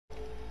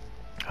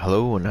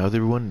Hello, and how's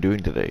everyone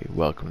doing today?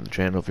 Welcome to the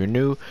channel if you're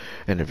new,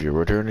 and if you're a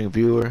returning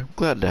viewer,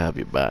 glad to have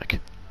you back.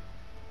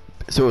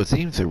 So it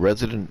seems the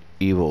Resident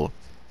Evil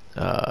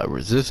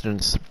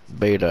Resistance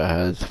beta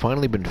has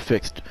finally been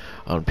fixed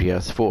on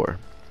PS4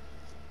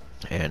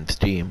 and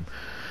Steam.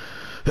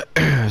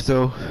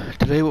 So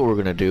today what we're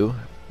going to do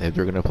is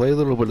we're going to play a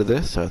little bit of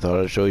this. I thought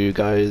I'd show you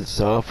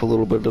guys off a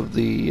little bit of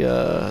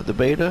the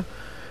beta,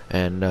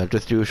 and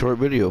just do a short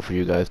video for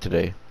you guys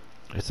today.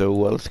 So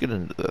let's get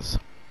into this.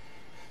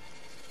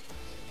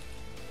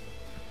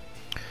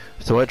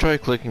 So I try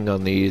clicking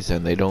on these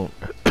and they don't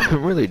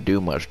really do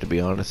much, to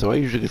be honest, so I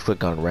usually just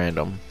click on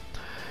random,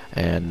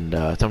 and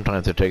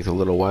sometimes it takes a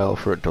little while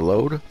for it to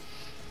load,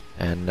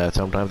 and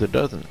sometimes it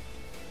doesn't.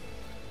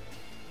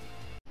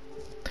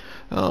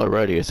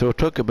 Alrighty, so it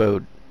took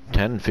about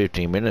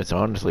 10-15 minutes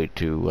honestly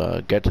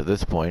to get to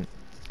this point,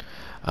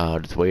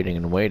 just waiting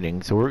and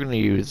waiting. So we're going to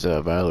use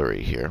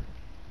Valerie here,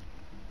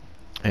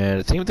 and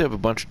it seems to have a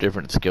bunch of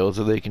different skills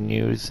that they can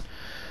use.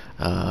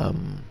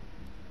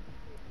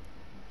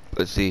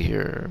 Let's see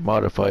here.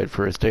 Modified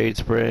first aid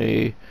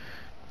spray,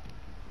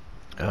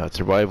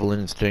 survival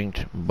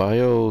instinct,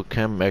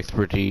 biochem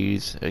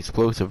expertise,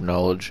 explosive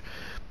knowledge,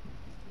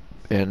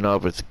 and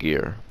novice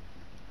gear.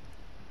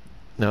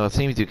 Now it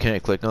seems you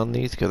can't click on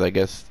these because I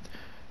guess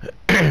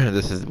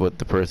this is what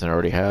the person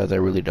already has. I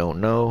really don't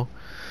know.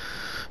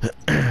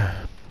 But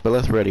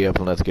let's ready up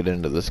and let's get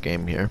into this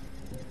game here.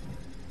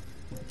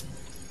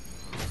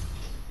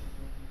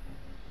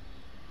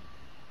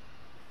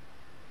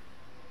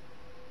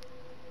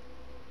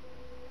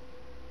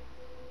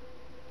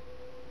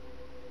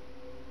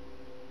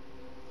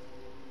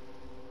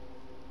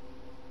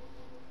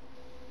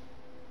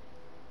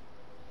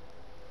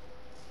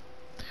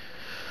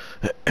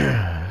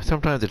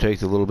 Sometimes it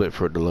takes a little bit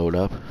for it to load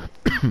up.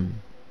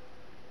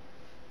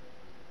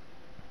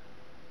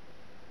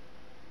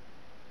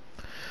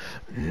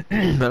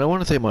 And I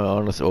want to say my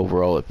honest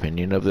overall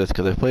opinion of this,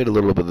 because I've played a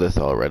little bit of this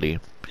already,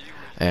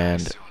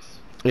 and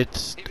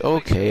it's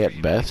okay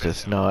at best.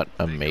 It's not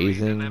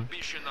amazing.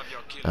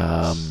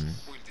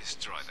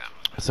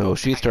 So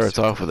she starts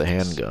off with a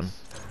handgun.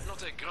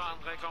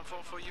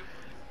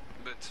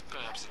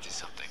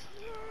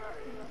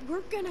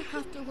 We're gonna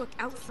have to look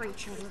out for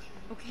each other,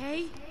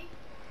 okay?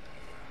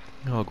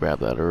 I'll grab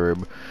that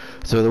herb.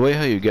 So the way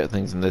how you get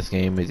things in this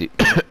game is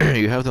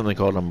you have something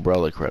called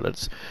umbrella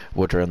credits,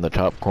 which are in the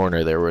top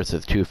corner there where it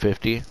says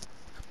 250.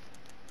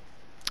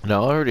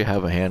 Now I already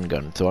have a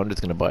handgun, so I'm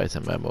just gonna buy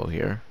some ammo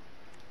here.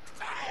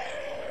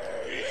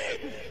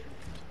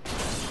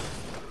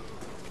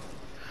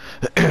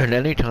 And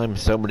anytime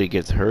somebody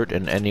gets hurt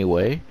in any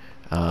way,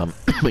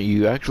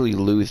 you actually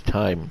lose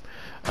time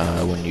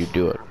when you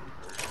do it.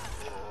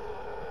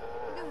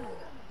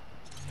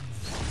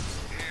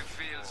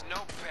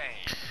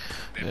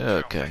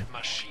 Okay.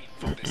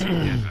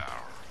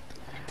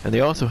 And they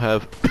also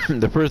have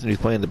the person who's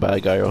playing the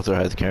bad guy also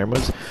has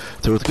cameras,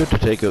 so it's good to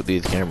take out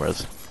these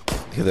cameras,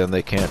 because then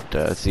they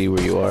can't see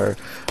where you are,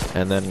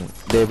 and then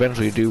they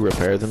eventually do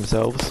repair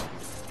themselves,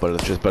 but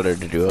it's just better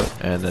to do it.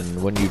 And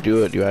then when you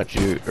do it, you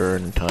actually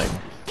earn time.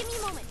 Give me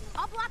a moment.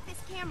 I'll block this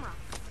camera.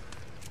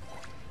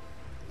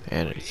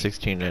 And a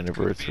 16th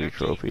anniversary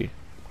trophy.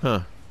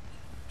 Huh.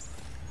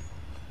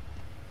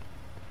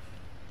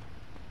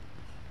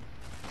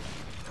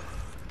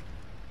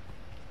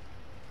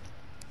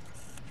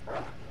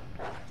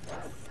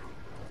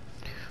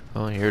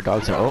 Oh, you hear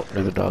dogs. Oh,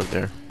 there's a dog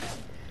there.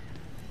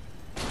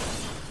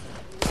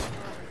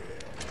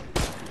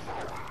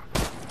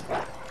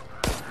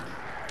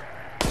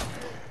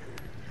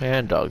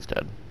 And dog's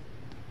dead.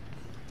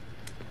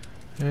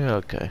 Yeah,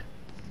 okay.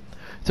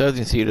 So as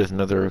you can see, there's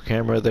another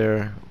camera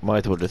there.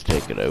 Might as well just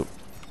take it out.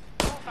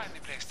 We'll find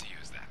a place to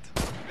use that.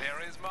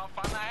 There is more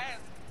fun ahead.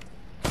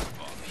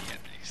 For me,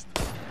 at least.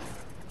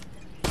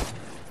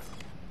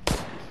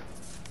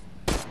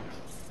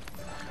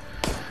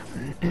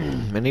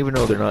 And even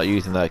though they're not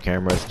using that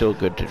camera, it's still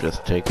good to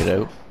just take it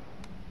out.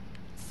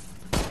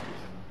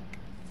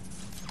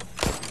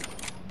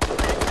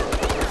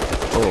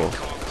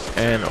 Oh,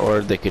 and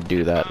or they could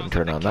do that and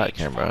turn on that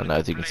camera. And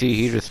as you can see,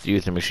 he just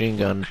used a machine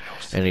gun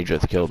and he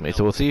just killed me.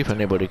 So we'll see if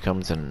anybody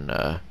comes and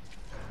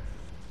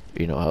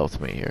you know, helps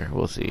me here.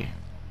 We'll see.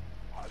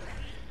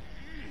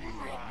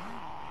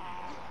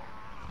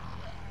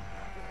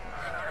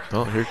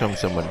 Oh, here comes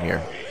someone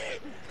here.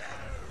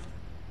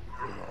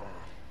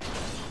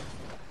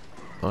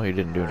 Oh, he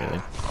didn't do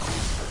anything.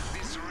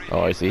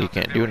 Oh, I see, he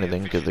can't do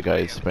anything because the guy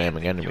is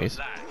spamming enemies.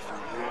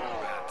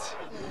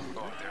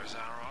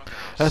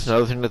 That's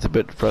another thing that's a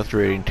bit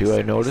frustrating too,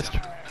 I noticed.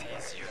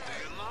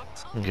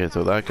 Okay,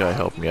 so that guy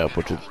helped me up,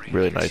 which is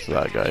really nice of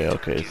that guy.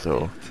 Okay,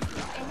 so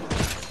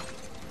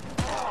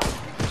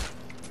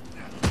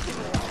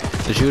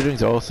the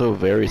shooting's also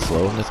very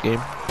slow in this game.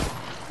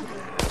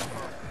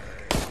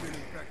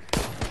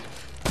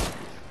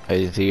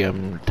 I see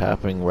him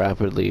tapping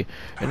rapidly,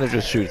 and it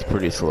just shoots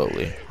pretty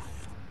slowly.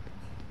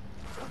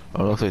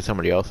 Oh, it looks like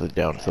somebody else is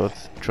down, so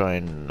let's try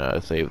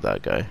and save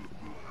that guy.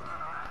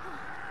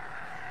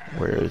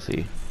 Where is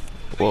he?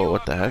 Whoa,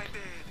 what the heck?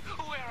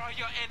 Where are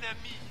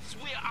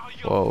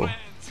your Whoa. friends.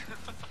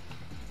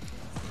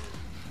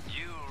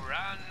 You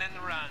run and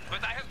run,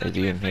 but I have Is done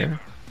he you a in here? favor.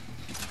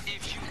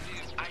 If you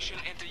live, I shall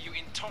enter you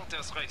in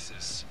Torter's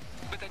races.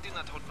 But I do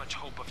not hold much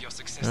hope of your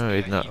success. No,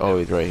 he's there not. either. Oh,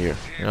 he's right here.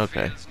 There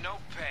Okay. feels no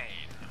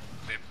pain.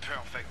 The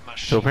perfect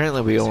machine. So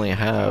apparently we for only this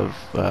have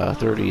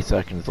 30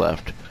 seconds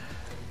left.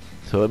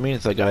 So it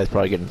means that guy's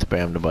probably getting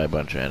spammed by a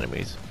bunch of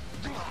enemies.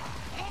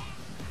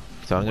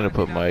 So I'm gonna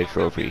put my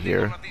trophy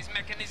here. All of these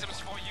mechanisms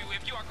for you.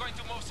 If you are going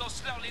to move so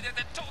slowly that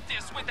the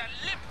tortoise with a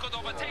lip could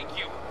overtake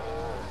you.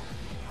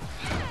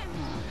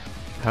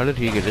 How did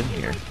he get in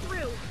here?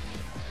 Through.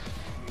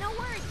 No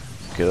worries.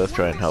 Okay, let's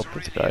try and help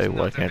this guy.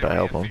 Why can't I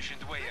help him?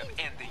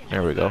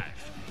 There we go.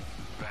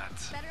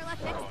 Better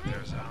luck next time.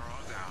 There's our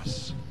old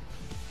house.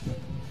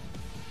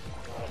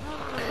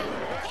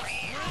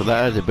 So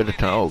that has a bit of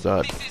time. Oh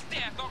god. This is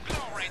death or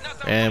glory,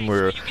 not a And race.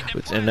 we're You get the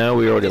and point. now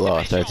we already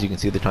lost. As you can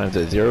see, the time's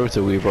at 0,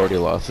 so we've already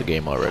lost the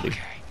game already. Okay,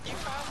 you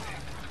found it.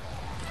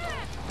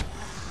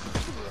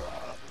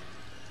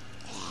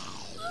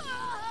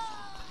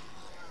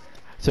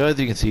 So as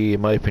you can see,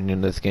 in my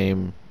opinion, this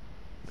game,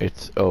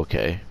 it's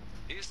okay.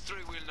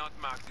 History will not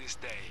mark this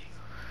day.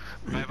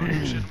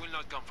 Revolution will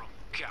not come from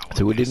cowardice.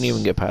 So we didn't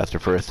even get past the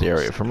first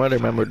area. From what I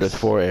remember, there's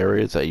 4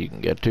 areas that you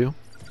can get to.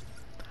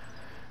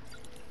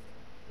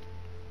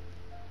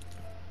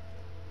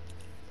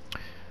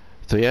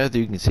 So yeah, as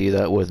you can see,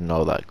 that wasn't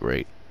all that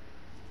great.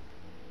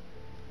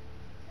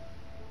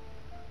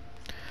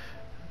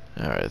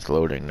 Alright, it's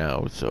loading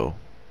now, so...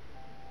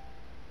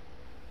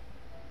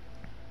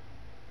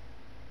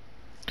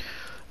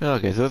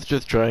 Okay, so let's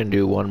just try and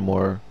do one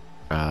more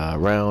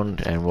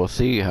round, and we'll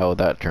see how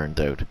that turns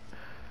out.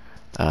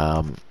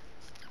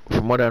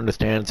 From what I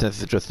understand,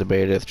 since it's just a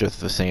beta, it's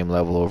just the same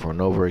level over and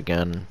over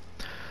again.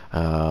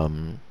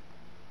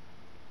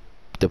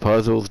 The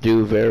puzzles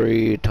do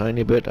vary a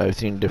tiny bit. I've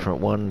seen different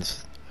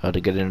ones to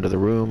get into the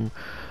room,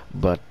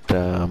 but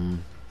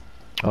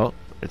oh,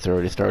 it's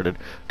already started.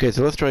 Okay,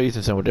 so let's try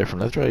using something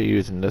different. Let's try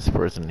using this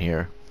person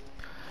here.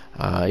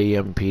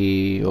 EMP,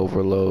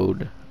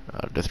 Overload,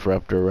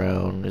 Disruptor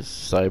Round, is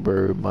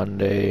Cyber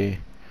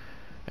Monday,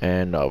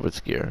 and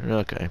Obscure.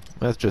 Okay,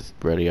 let's just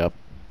ready up.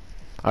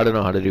 I don't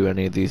know how to do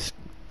any of these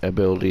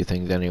ability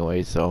things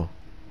anyway, so...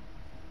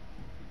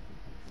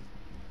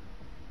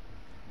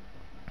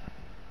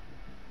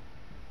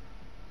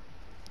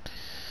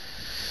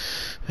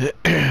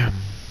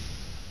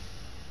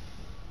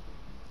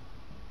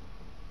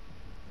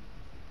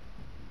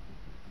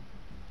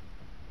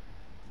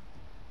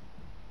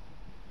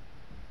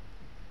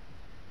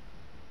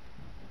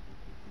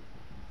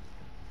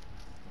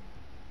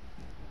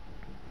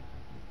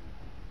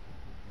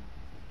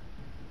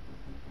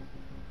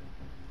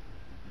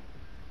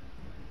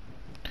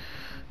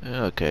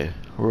 Okay,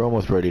 we're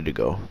almost ready to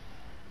go.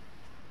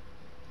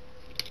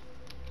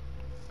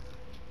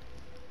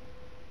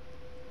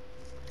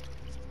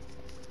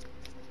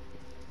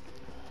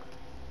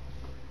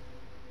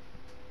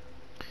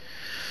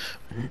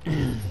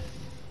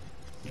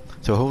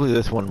 So hopefully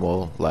this one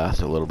will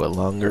last a little bit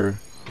longer.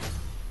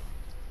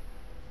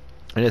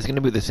 And it's going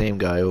to be the same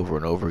guy over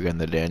and over again,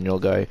 the Daniel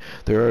guy.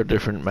 There are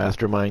different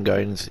mastermind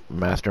guys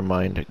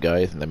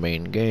in the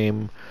main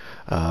game.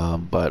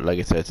 But like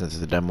I said, since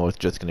it's a demo, it's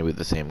just going to be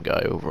the same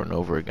guy over and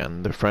over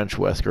again. The French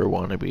Wesker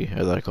wannabe,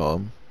 as I call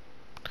him.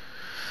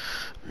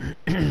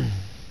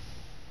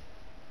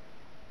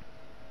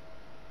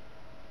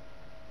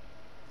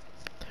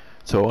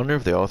 So I wonder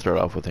if they all start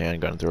off with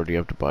handguns, or do you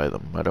have to buy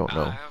them? I don't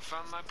know. I have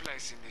found my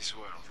place in this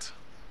world,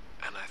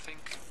 and I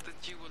think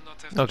that you will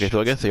not have the Okay, so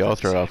I chance guess they to all do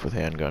start the off same. with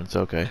handguns.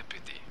 Okay. A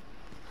pity,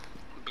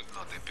 but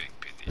not a big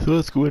pity. So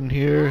let's go in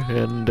here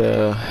and Who do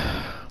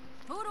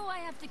I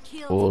have to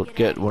kill we'll to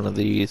get out one of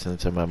these and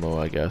some ammo,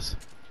 I guess.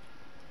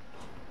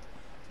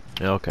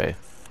 Okay.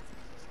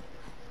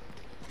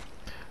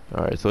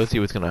 Alright, so let's see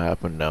what's gonna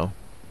happen now.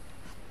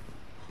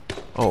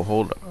 Oh,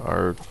 hold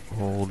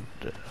R1.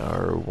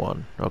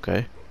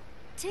 Okay.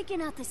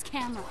 Taking out this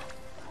camera.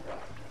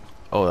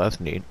 Oh, that's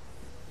neat.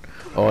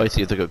 Oh, I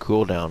see. It's like a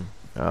cooldown.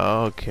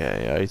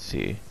 Okay, I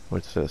see.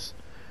 What's this?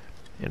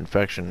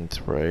 Infection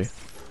spray.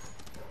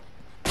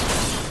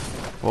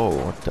 Whoa,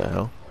 what the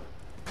hell?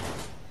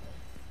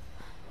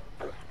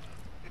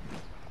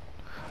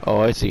 Oh,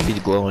 I see. He's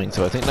glowing,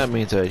 so I think that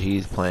means that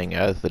he's playing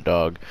as the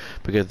dog,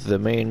 because the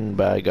main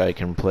bad guy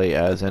can play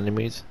as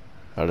enemies.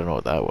 I don't know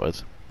what that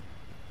was.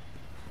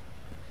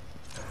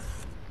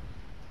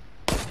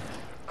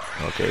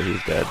 Okay,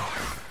 he's dead.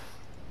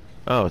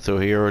 Oh, so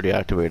he already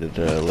activated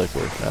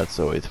Liquor. That's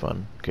always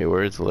fun. Okay,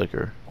 where is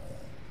Liquor?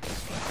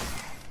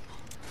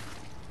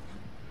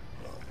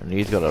 And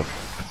he's got a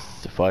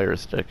fire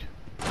stick.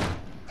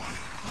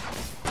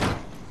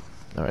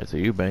 Alright, so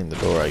you bang the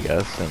door, I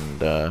guess,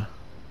 and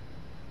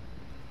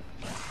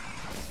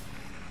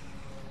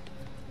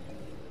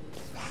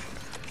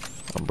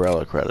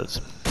Umbrella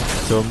credits.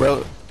 So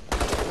Umbrella...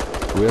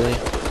 Really?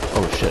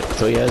 Oh shit.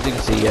 So yeah, as you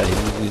can see, yeah,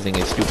 he's using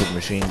a stupid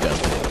machine gun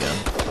thing again.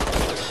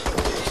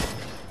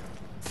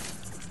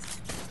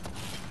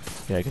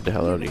 Yeah, get the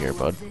hell out of here,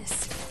 bud.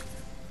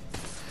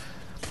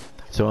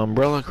 So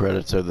umbrella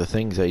credits are the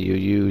things that you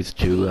use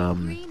to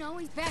Green,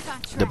 always back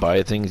on to track.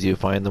 buy things. You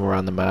find them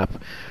around the map.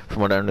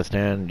 From what I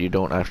understand, you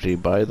don't actually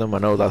buy them. I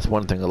know that's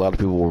one thing a lot of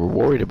people were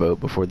worried about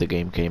before the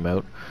game came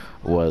out,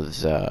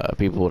 was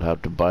people would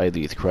have to buy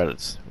these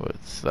credits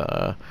with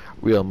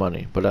real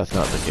money, but that's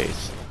not the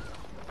case.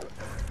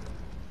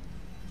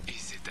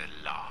 Is it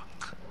a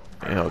lock?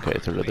 Yeah, okay,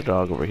 so there's the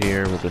dog over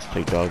here. We'll just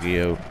take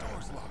doggy out.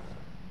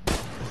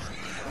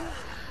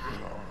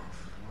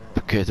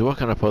 Okay, so what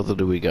kind of puzzle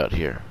do we got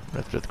here?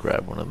 Let's just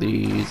grab one of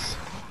these.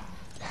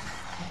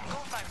 Go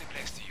find a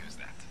place to use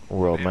that.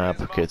 World map.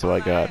 Okay, so I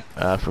got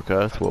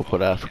Africa, so we'll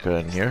put Africa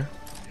in here.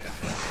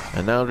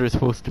 And now there's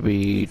supposed to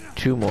be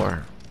 2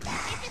 more.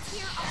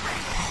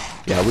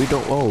 Yeah, we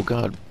don't. Oh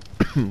god.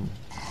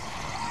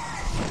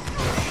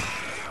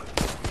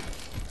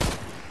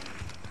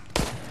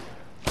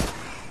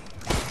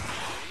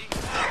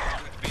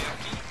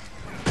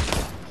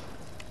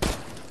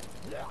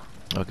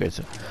 Okay,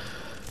 so.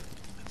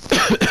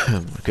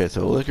 Okay,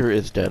 so Liquor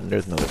is dead, and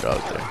there's another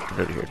dog there. Get out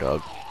of here,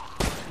 dog.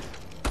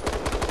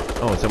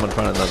 Oh, someone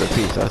found another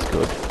piece. That's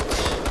good.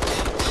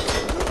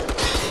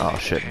 Oh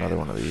shit, another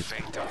one of these.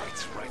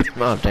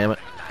 Oh, damn it.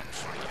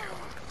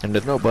 And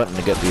there's no button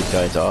to get these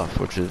guys off,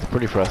 which is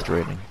pretty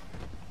frustrating.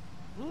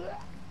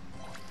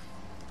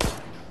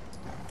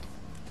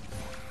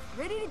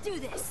 Ready to do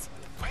this.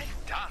 Well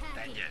done,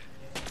 Daniel.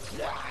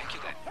 Thank you,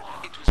 Daniel.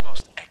 It was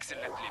most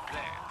excellently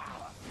played.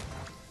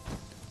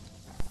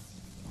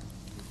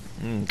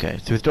 Okay,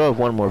 so we still have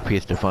one more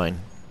piece to find.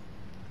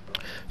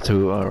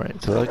 So,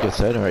 alright, so like I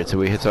said, alright, so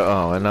we hit the.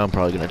 Oh, and now I'm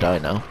probably gonna die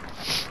now.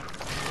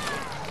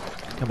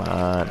 Come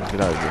on,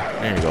 get out of here.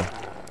 There you go.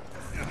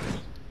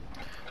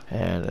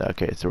 And,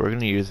 okay, so we're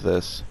gonna use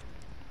this.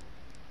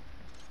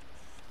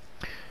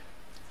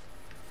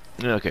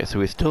 Okay, so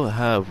we still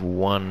have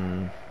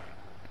one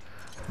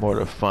more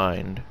to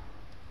find.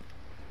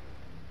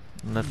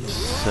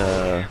 Let's,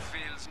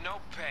 Feels no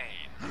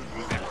pain.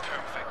 The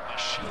perfect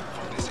machine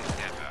for this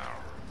endeavor.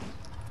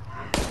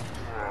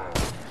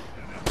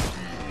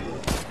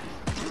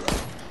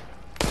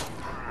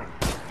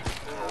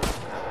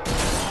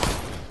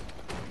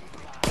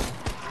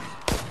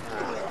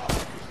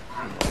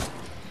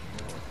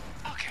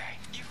 Okay,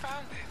 you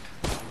found it.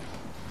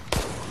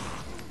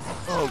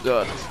 oh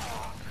god.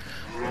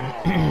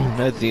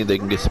 Let's see if they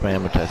can get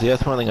spam attacks. See,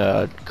 that's one thing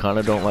I kind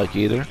of don't like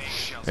either,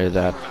 is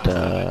that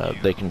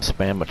they can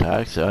spam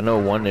attacks. I know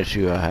one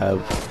issue I have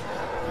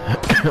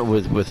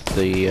with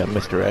the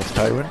Mr. X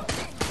Tyrant.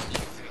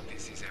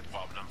 This is a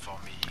problem for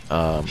me.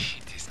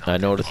 I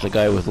noticed the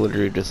guy was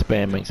literally just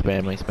spamming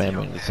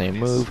the same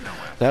move.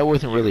 That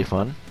wasn't really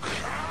fun,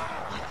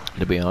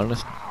 to be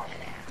honest.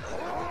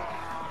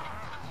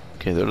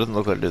 Okay, there doesn't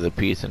look like there's a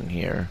piece in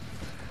here.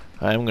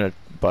 I'm gonna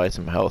buy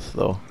some health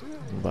though.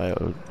 Buy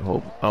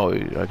oh,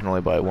 I can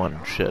only buy one.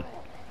 Shit.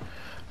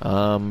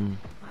 Okay,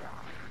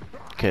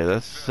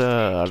 that's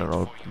I don't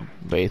know,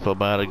 baseball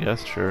bat, I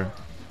guess. Sure.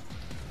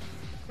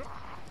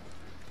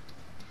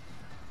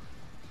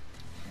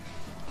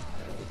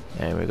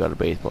 And we got a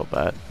baseball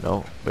bat.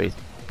 No,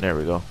 there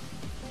we go.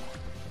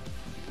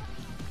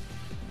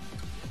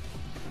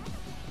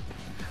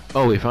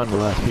 Oh, we found the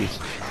last piece.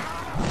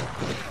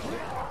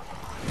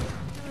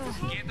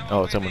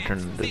 Oh, someone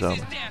turned into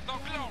zombie.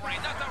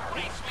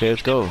 Okay,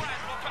 let's go.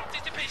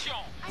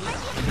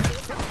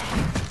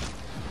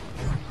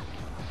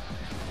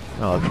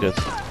 Oh, it's good.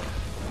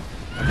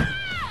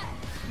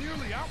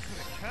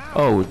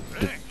 Oh,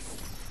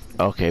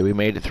 okay, we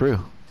made it through.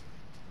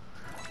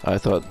 I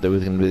thought that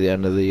was going to be the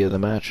end of the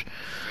match.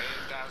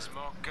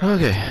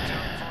 Okay,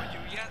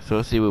 so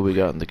let's see what we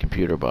got in the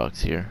computer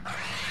box here.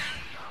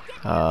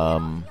 Okay,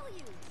 I'm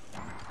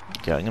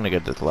gonna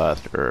get this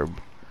last herb.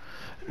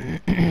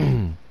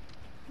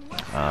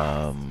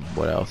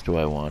 What else do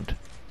I want?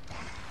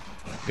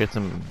 Get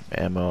some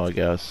ammo, I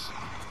guess.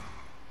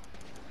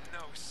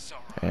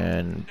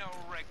 And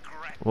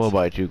we'll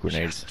buy 2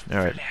 grenades.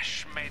 Alright.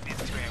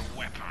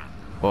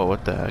 Whoa,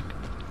 what the heck?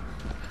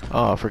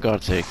 Oh, for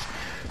God's sake.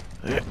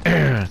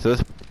 So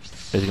this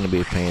is going to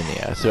be a pain in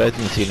the ass. So as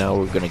you can see now,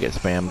 we're going to get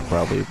spammed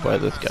probably by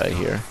this guy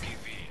here.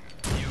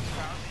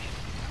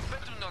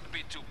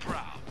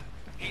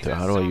 So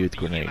how do I use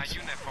grenades?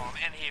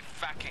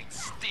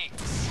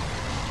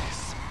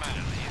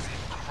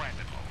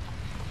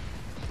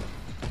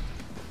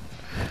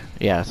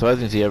 Yeah, so as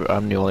you can see,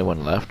 I'm the only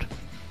one left.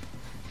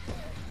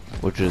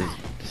 Which is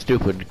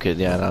stupid, because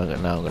yeah, now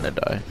I'm gonna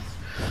die.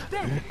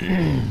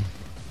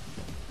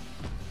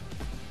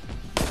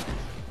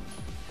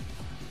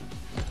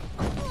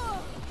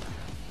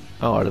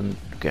 Oh, I didn't.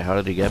 Okay, how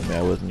did he get me?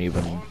 I wasn't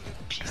even.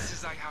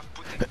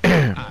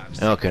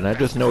 Okay, and I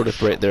just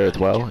noticed right there as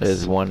well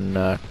is when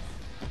I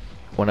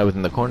was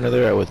in the corner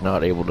there, I was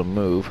not able to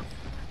move.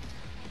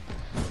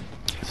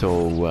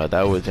 So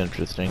that was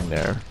interesting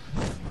there.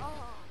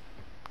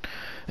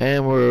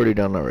 And we're already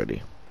done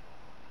already.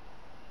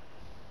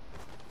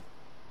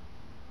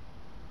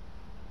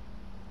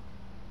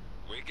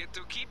 We get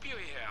to keep you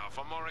here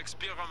for more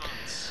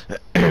experiments.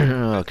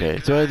 Okay,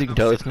 so as you can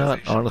tell, it's not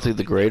honestly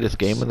the greatest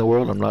game in the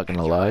world, I'm not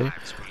gonna lie.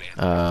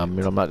 You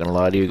know, I'm not gonna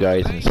lie to you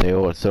guys and say,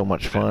 oh, it's so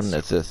much fun,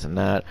 it's this and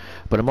that.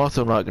 But I'm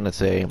also not gonna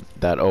say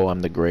that, oh,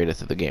 I'm the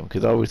greatest at the game,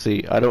 because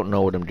obviously I don't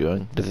know what I'm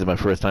doing. This is my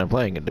first time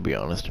playing it, to be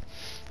honest.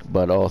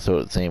 But also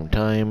at the same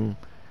time,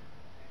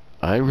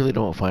 I really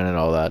don't find it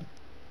all that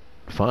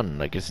fun.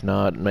 Like, it's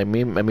not. I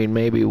mean,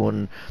 maybe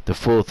when the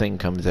full thing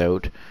comes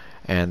out,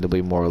 and there'll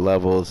be more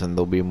levels, and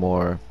there'll be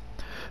more.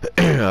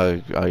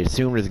 I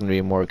assume there's gonna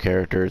be more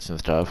characters and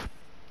stuff.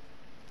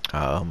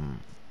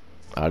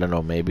 I don't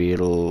know. Maybe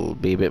it'll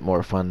be a bit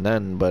more fun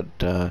then. But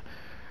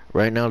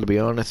right now, to be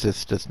honest,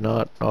 it's just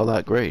not all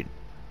that great.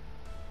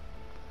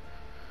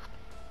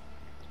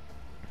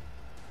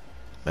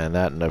 And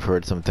I've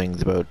heard some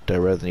things about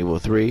Resident Evil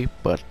 3,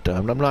 but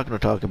I'm not going to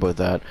talk about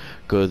that,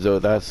 because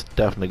that's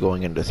definitely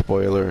going into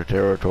spoiler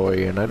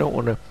territory, and I don't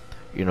want to,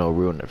 you know,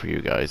 ruin it for you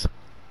guys.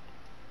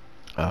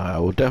 I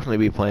will definitely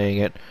be playing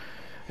it.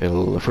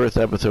 The first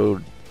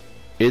episode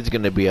is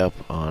going to be up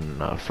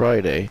on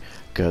Friday,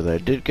 because I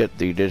did get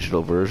the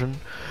digital version,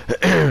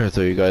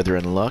 so you guys are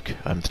in luck.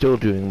 I'm still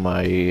doing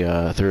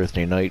my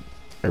Thursday night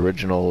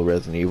original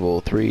Resident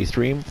Evil 3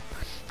 stream.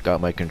 Got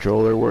my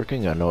controller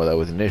working. I know that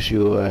was an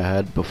issue I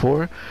had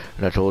before,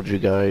 and I told you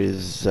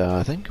guys,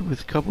 I think it was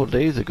a couple of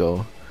days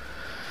ago.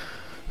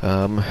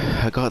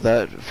 I got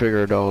that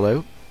figured all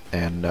out,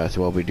 and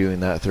so I'll be doing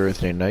that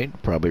Thursday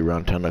night, probably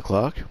around 10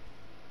 o'clock.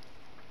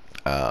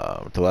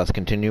 So that's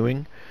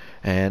continuing,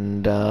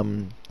 and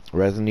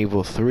Resident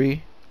Evil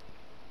 3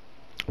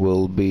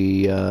 will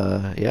be,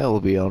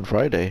 will be on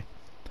Friday.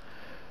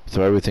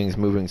 So everything's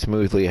moving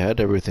smoothly ahead.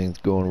 Everything's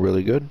going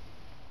really good.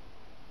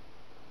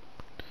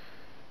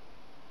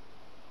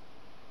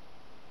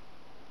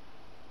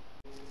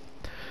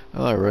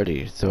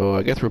 Alrighty, so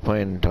I guess we're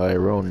playing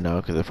Tyrone now,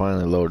 because it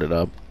finally loaded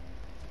up.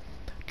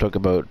 Took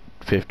about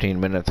 15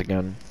 minutes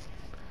again.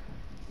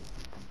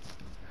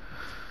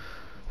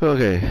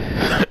 Okay,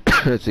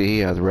 let's see, he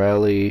has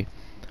Rally,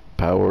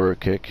 Power,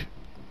 Kick,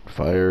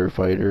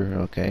 Firefighter,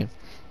 okay.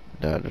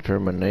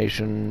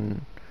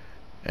 Determination,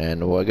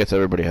 and well, I guess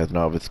everybody has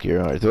Novice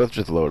gear. Alright, so let's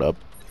just load up.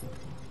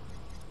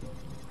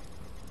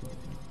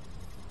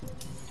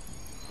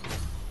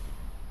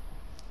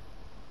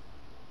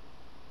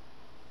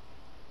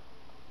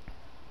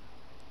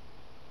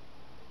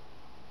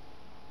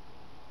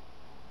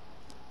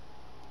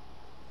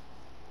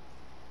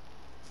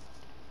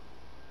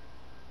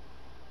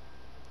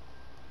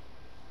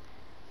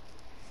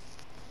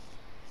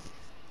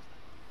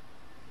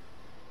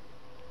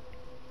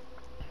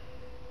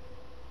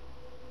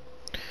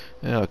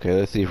 Okay,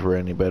 let's see if we're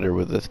any better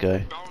with this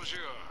guy. Bonjour.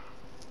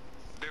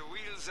 The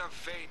wheels of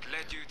fate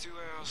led you to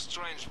a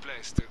strange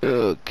place today.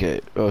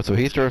 Okay, oh, so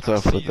he starts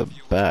off with a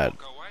bat.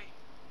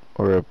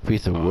 Or a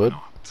piece of wood.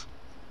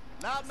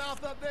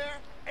 Loudmouth up there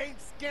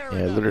ain't scary.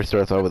 Yeah, it literally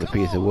starts off with a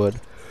piece of wood.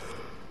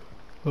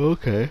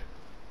 Okay.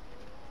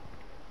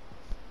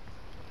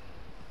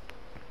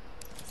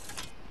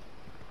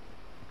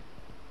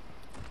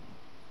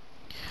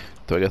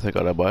 So I guess I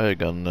gotta buy a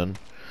gun then.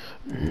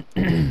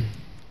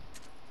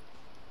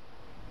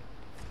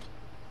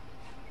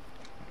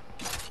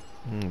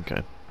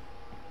 Okay.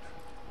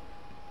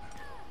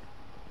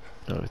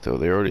 Oh, so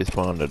they already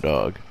spawned a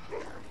dog.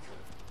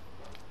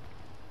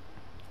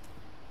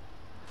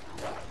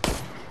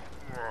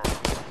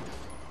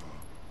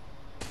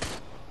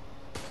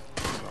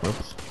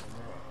 Oops.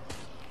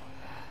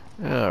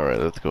 Alright,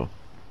 let's go.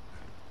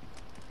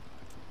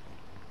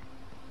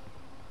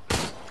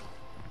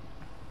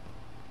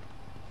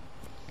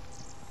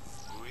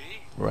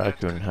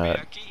 Raccoon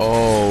hat.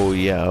 Oh,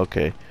 yeah,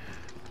 okay.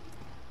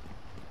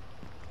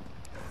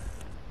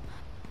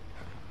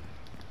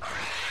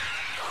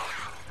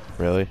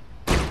 Really?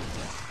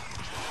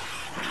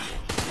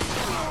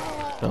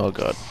 Oh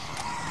god.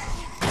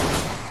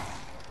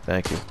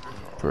 Thank you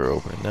for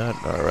opening that.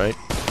 Alright.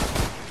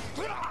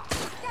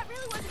 That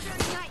really wasn't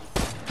very nice.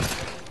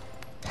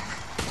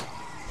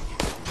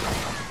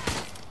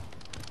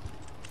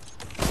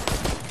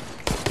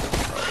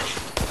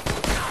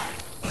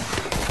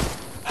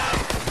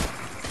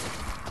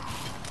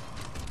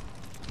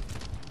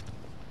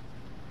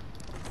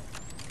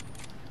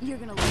 You're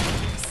gonna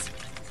love this.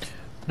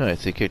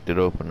 Nice, he kicked it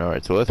open.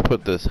 Alright, so let's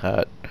put this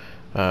hat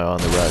on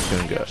the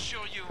raccoon guy.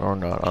 Or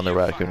not, on the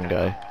raccoon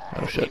guy.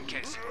 Oh shit.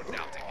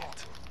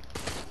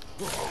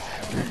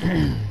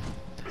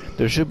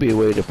 There should be a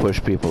way to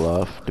push people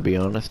off, to be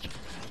honest.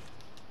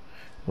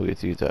 We'll get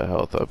to use that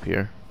health up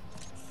here.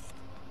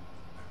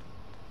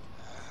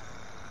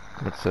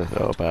 What's this?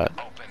 Oh, bat.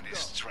 Open this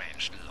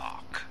strange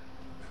lock.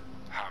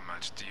 How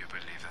much do you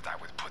believe that I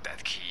would put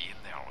that key in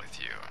there with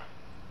you?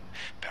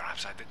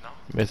 Perhaps I did not.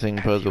 Missing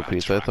puzzle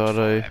piece. I thought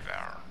I...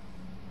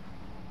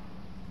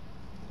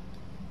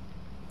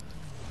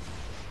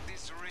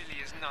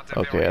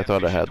 Okay, I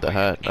thought I had the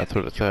hat. That's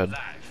what it said.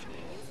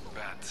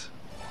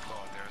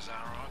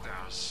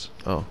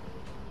 Oh.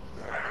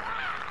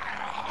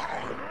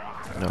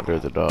 No,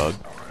 there's a dog.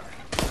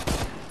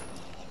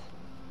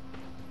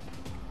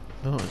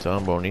 Oh, it's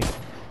on Boney.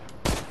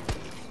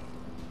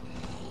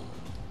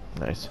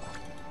 Nice.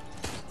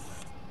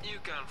 You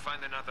can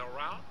find another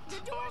route,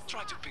 or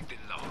try to pick the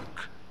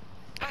lock.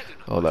 I do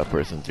not Oh, that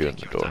person's doing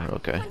the Take your door. time.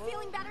 Okay. I'm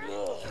feeling better.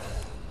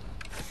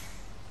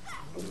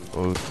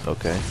 Oh,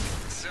 okay.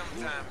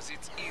 Sometimes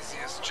it's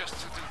easiest just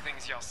to do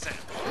things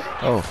yourself.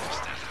 Oh.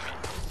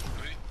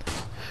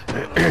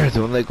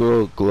 So when they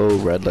glow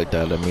red like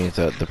that, it means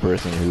that the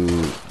person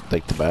who,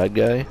 like the bad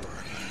guy,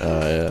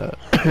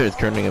 is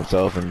turning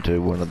himself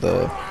into one of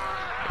the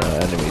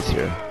enemies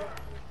here.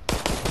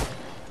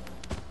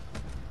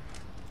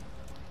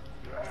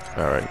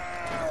 Alright.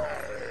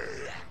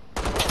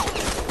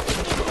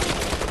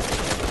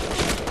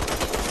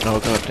 Oh,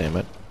 god damn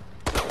it.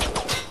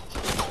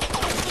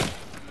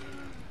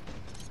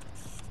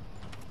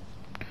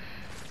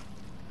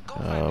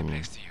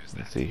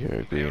 Let's see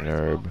here, green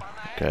herb.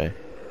 Okay.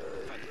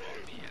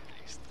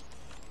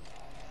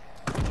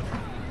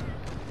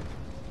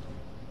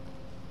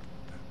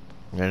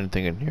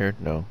 Anything in here?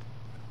 No.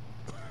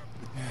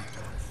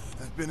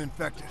 I've been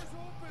infected.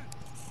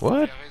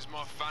 What? There is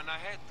more fun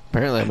ahead.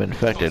 Apparently I'm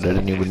infected. I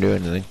didn't even do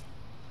anything.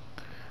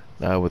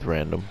 Now with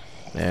random.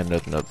 And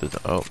there's another.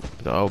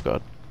 Oh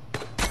god.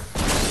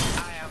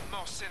 I am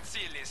most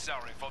sincerely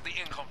sorry for the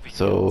inconvenience.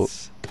 So,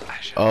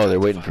 oh, they're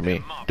waiting for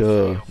me.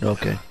 Duh.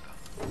 Okay.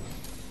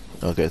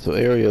 Okay, so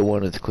area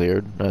 1 is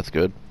cleared. That's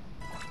good.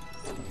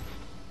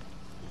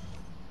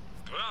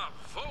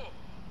 Bravo.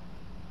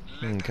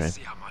 Let Okay. us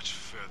see how much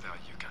further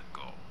you can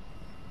go.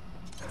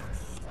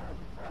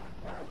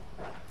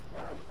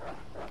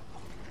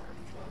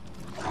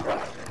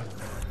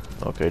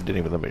 Okay, didn't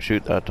even let me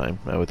shoot that time.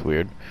 That was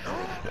weird.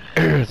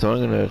 So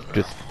I'm gonna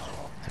just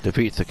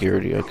defeat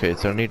security. Okay,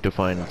 so I need to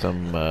find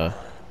some,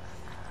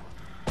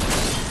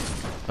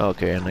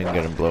 okay, and then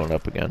get him blown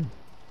up again.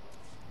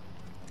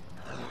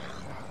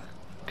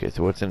 Okay,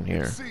 so what's in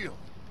here? Sealed.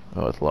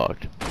 Oh, it's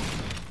locked.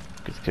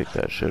 Let's kick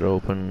that shit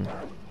open.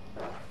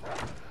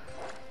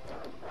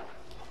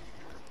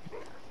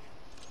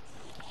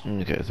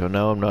 Okay, so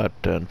now I'm not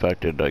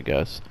infected, I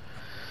guess.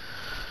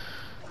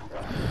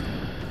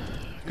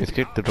 Let's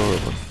kick the door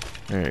open.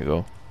 There you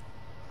go.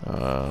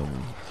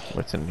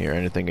 What's in here?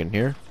 Anything in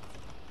here?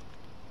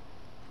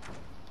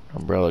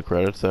 Umbrella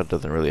credits, that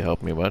doesn't really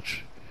help me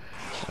much.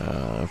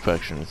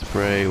 Infection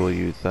spray, we'll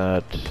use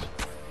that.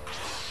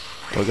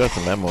 Well, I got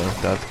some ammo,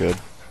 that's good.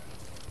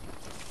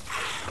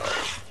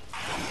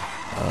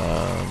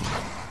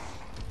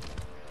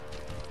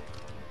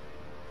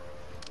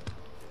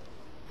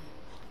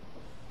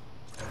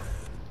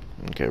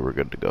 Okay, we're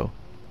good to go.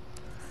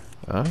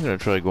 I'm gonna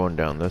try going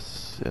down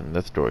this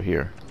door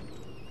here.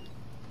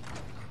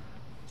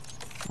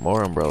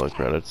 More umbrella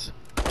credits.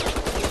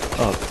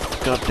 Oh,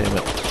 god damn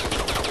it.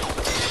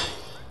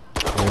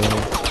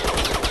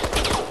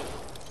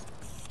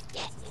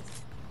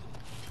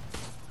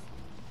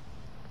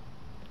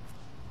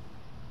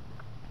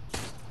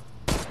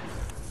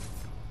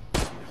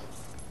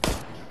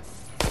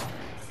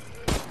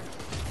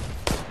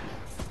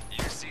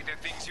 You see the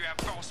things you have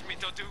forced me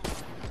to do?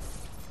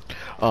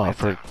 Oh,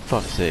 for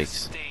fuck's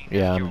sakes.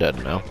 Yeah, I'm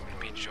dead now. Will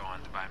be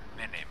joined by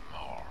many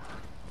more.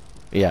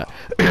 Yeah.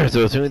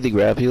 So as soon as they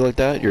grab you like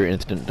that, you're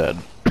instant dead.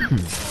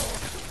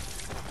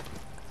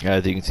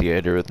 As you can see,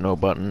 there is no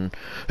button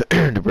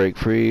to break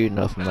free,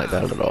 nothing like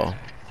that at all.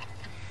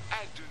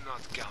 I do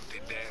not count the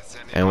deaths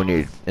And when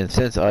you, and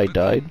since I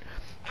died,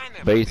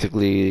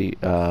 basically,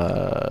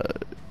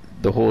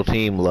 the whole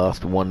team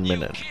lost 1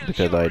 minute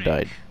because I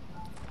died.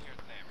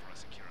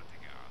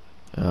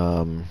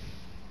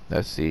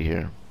 Let's see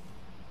here.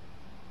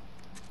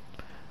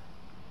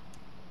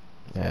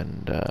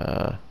 And,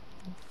 I'm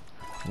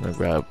gonna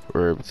grab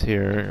herbs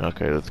here.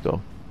 Okay, let's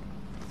go.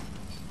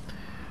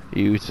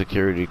 Use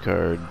security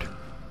card.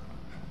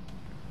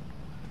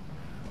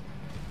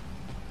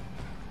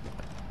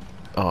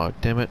 Oh,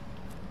 damn it.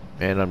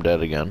 And I'm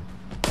dead again.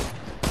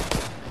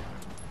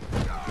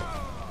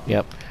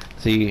 Yep.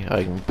 See,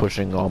 I'm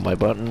pushing all my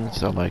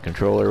buttons on my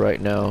controller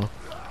right now.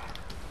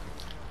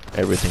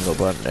 Every single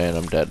button, and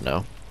I'm dead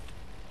now.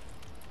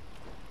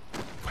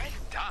 Well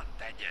done,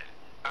 Daniel.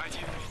 Are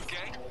you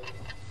okay?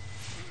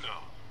 No,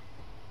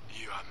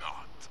 you are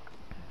not.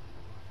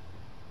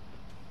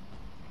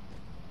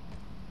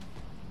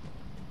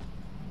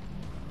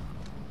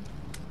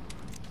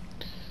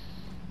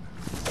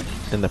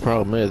 And the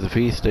problem is, if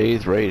he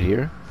stays right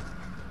here,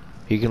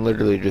 he can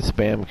literally just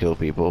spam kill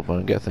people, but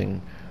I'm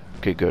guessing,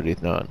 okay good,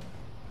 he's not.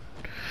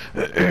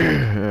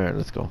 Alright,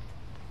 let's go.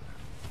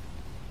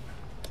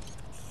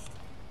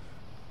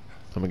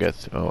 I'm gonna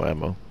guess, oh,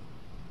 ammo.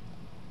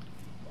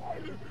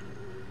 He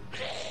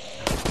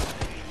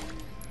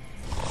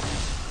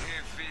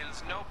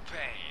feels no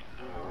pain.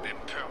 The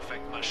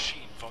perfect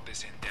machine for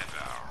this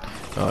endeavor.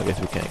 Oh, I guess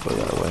we can't go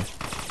that way.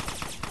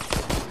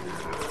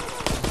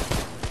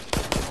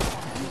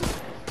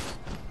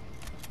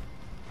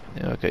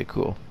 Yeah, okay,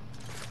 cool.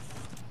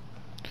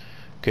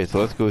 Okay, so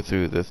let's go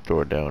through this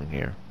door down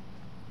here.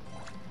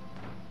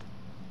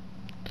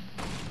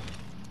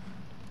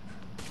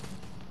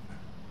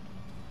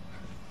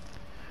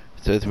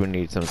 It says we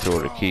need some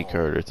sort of key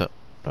card or something.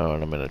 Oh,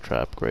 and I'm in a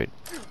trap, great.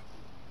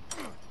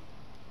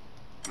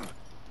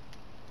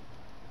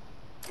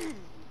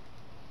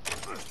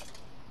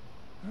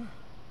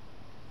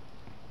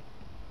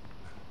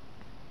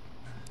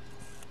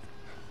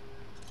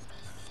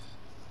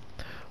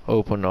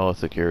 Open all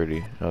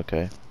security.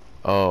 Okay.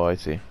 Oh, I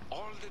see.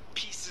 All the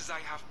pieces I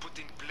have put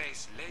in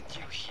place led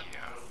you here.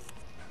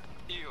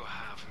 You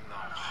have no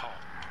hope.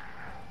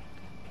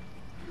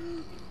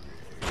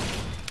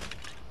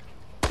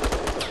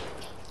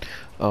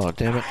 Oh,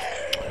 damn it.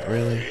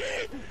 Really?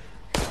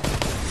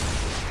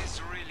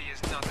 This really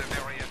is not a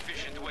very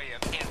efficient way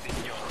of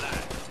ending your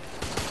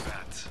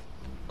life.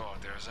 But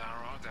orders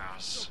are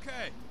orders.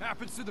 Okay,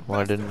 happens to the Why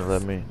best didn't it of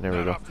let us. me? There we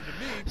Not go. often to me,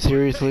 but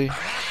Seriously?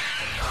 hey.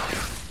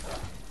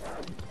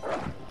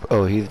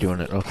 Oh, he's doing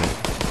it. Okay.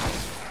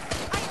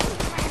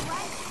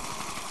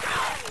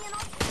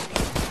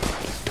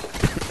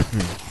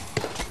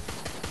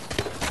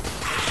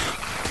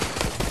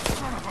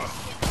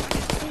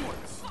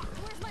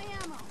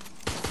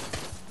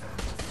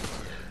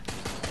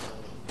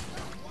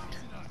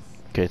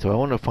 Okay, so I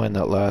want to find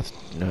that last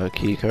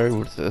key card.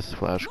 What's this?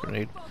 Flash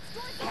grenade.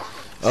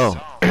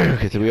 Oh,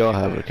 okay, so we all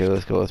have it. Okay,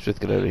 let's go. Let's just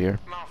get out of here.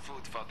 More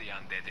food for the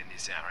undead in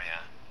this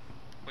area.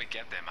 We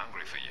kept them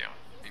hungry for you,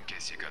 in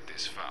case you got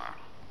this far.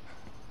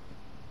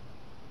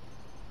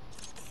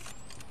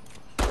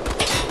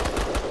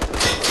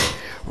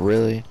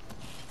 Really?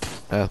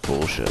 That's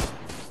bullshit.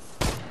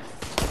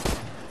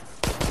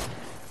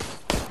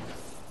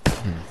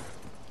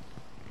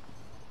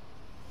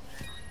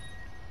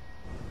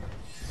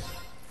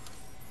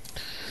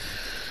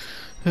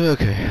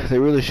 Okay, they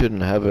really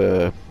shouldn't have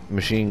a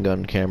machine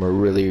gun camera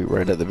really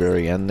right at the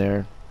very end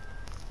there.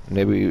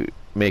 Maybe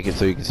make it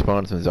so you can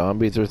spawn some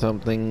zombies or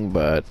something,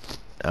 but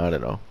I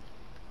don't know.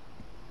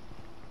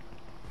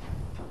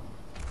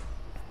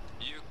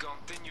 You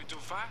continue to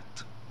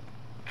fight,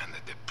 and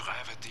the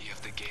depravity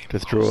of the game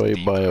Destroy goes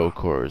deeper.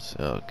 biocores.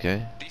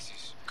 Okay. This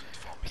is good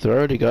for me. So I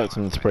already got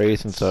some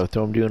sprays and stuff,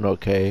 so I'm doing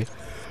okay.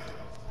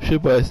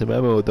 Should buy some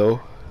ammo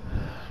though.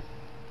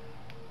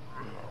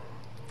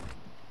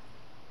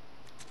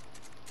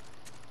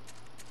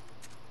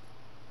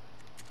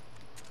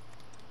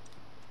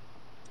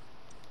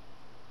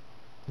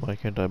 Why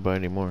can't I buy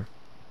any more?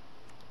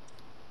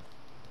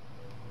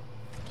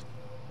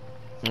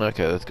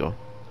 Okay, let's go.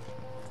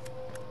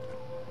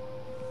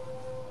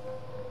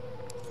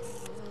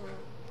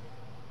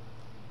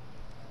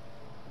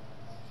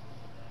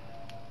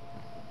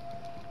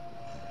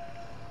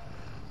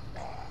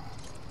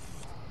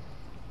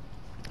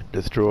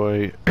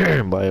 Destroy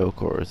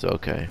biocores.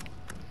 Okay.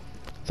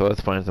 So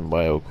let's find some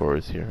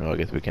biocores here. Oh, I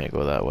guess we can't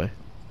go that way.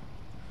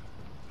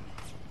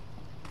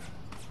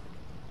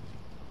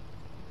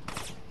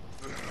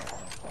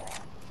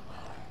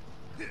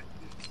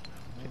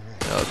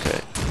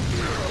 Okay.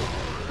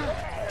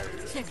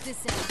 Check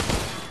this out.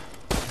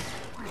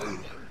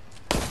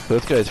 So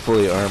this guy's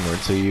fully armored,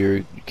 so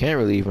you can't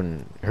really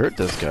even hurt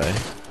this guy.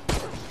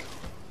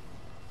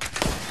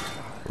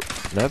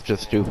 That's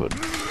just stupid.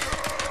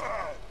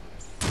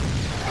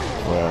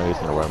 Well, I'm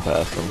just gonna run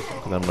past him,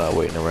 because I'm not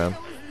waiting around.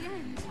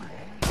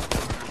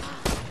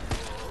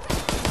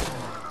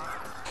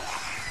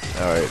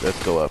 Alright,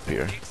 let's go up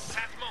here.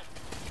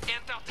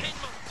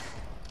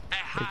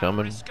 They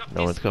coming?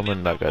 No one's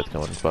coming? That guy's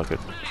coming. Fuck it.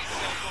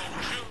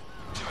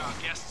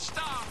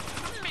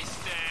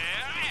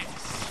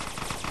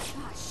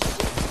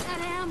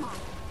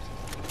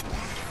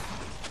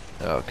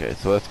 Okay,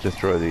 so let's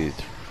destroy these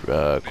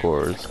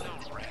cores.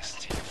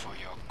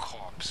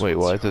 Wait,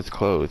 why is this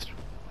closed?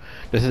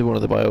 This is one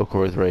of the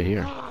biocores right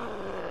here.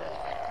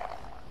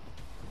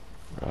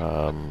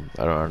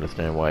 I don't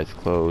understand why it's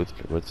closed.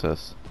 What's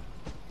this?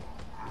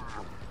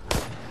 The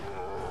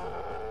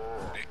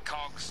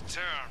cogs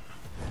turn.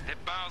 The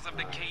bars of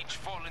the cage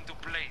fall into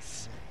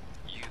place.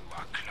 You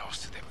are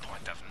close to the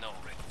point of no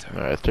return.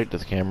 Alright, let's take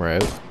this camera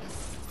out.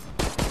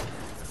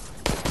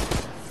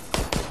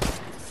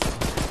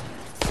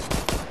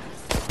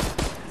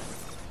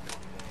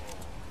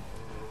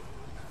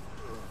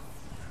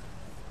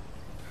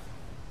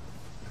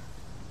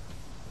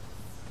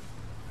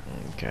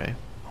 Okay.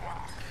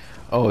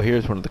 Oh,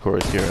 here's one of the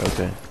cores here.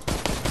 Okay.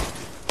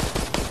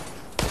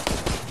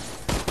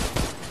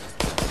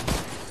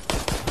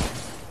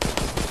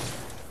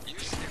 You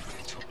slipped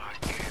into my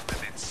game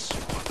and it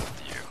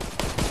swallowed you.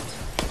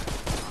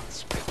 I'll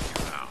spit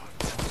you out.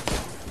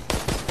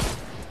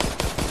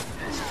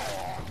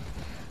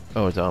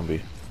 Oh, a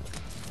zombie.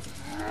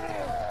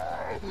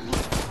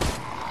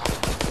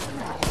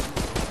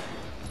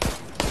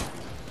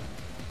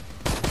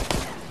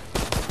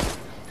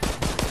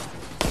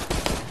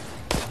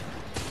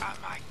 Are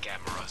my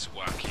cameras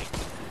working?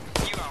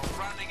 You are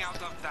running out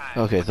of time.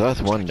 Okay, so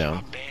that's one down. You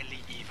are barely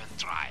even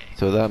trying.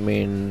 So that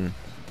mean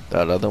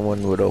that other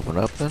one would open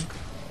up then?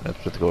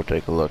 Let's just go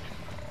take a look.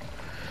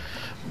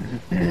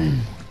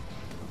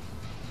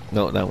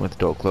 No, that one's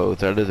still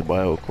closed. That is a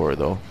biocore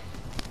though.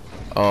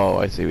 Oh,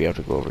 I see. We have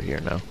to go over here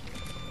now.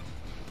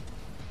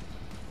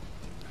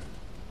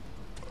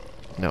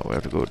 No, we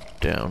have to go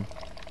down.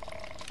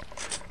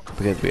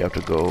 Because we have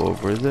to go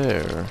over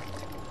there.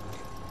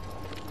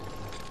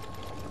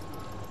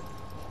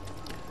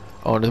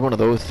 Oh, and it's one of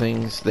those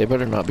things. They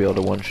better not be able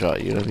to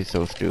one-shot you. That'd be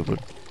so stupid.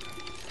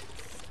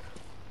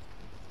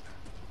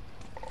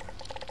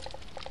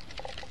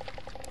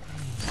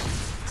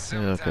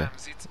 Okay.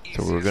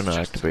 So we're gonna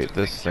activate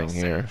this thing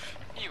here.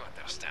 You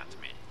understand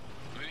me?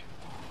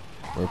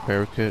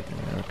 Repair kit.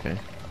 Yeah, okay.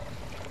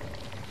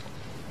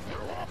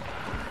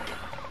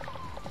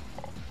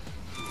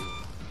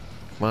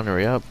 Come on,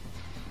 hurry up.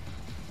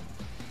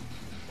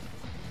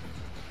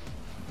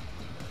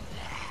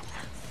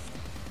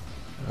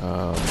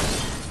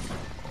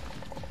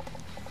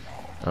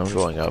 I'm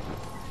going up.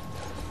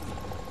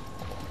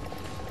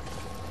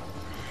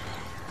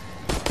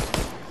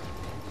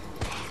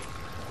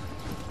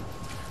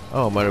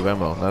 Oh, I'm out of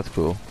ammo. That's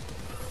cool.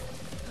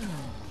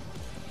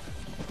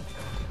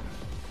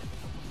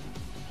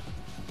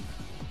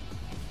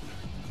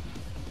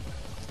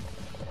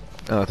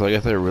 Oh, so I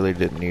guess I really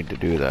didn't need to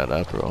do that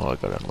after all. I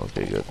got ammo.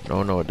 Okay, good.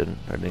 No, no, I didn't.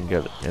 I didn't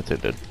get it. Yes, I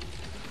did.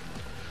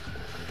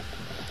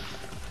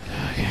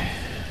 Okay.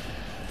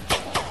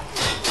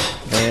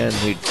 And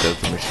he does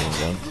the machine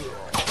gun.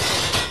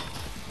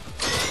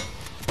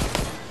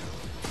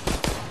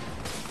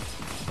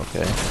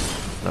 Okay.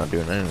 Not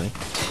doing anything.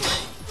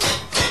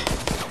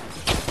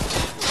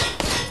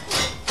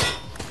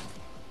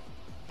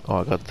 Oh,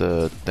 I got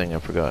the thing I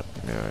forgot.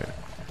 Alright.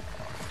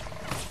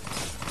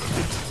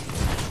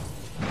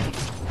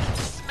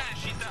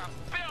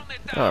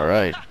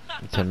 Alright.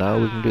 So now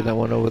we can do that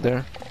one over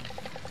there?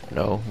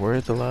 No. Where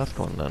is the last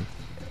one then?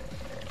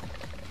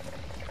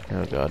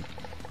 Oh god.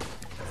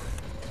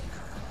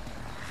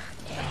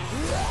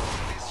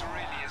 This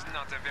really is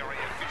not a very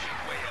efficient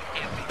way of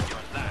ending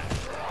your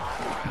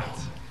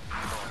life.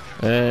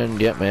 And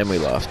yep, man, we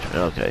lost.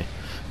 Okay.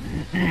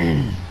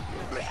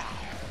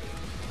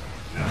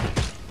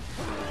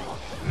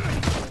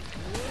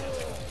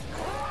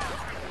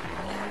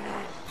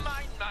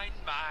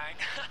 Mine.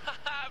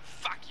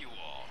 Fuck you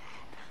all.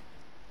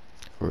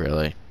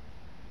 Really?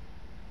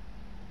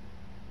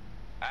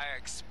 I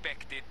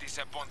expected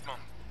disappointment,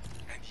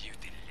 and you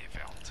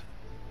delivered.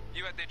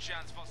 You had the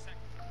chance for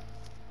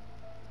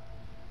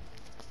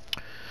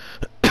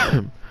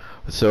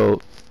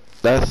So,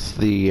 that's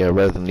the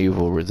Resident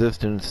Evil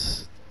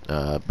Resistance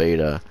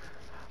beta.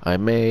 I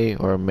may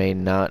or may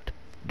not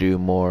do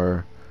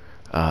more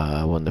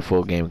when the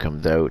full game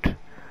comes out.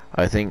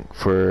 I think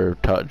for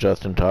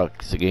Justin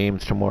Talks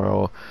Games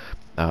tomorrow,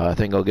 I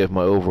think I'll give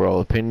my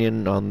overall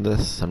opinion on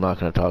this. I'm not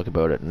going to talk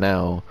about it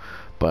now,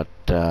 but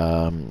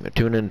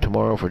tune in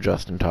tomorrow for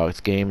Justin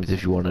Talks Games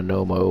if you want to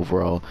know my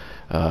overall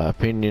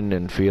opinion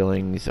and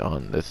feelings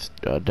on this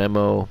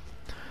demo.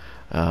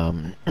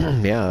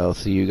 Yeah, I'll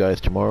see you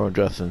guys tomorrow on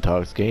Justin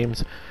Talks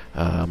Games.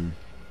 I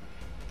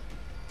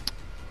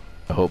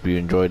hope you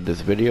enjoyed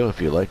this video.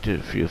 If you liked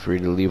it, feel free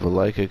to leave a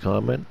like, a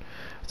comment,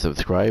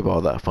 subscribe,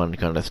 all that fun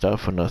kind of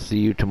stuff, and I'll see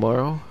you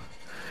tomorrow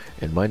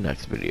in my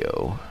next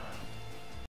video.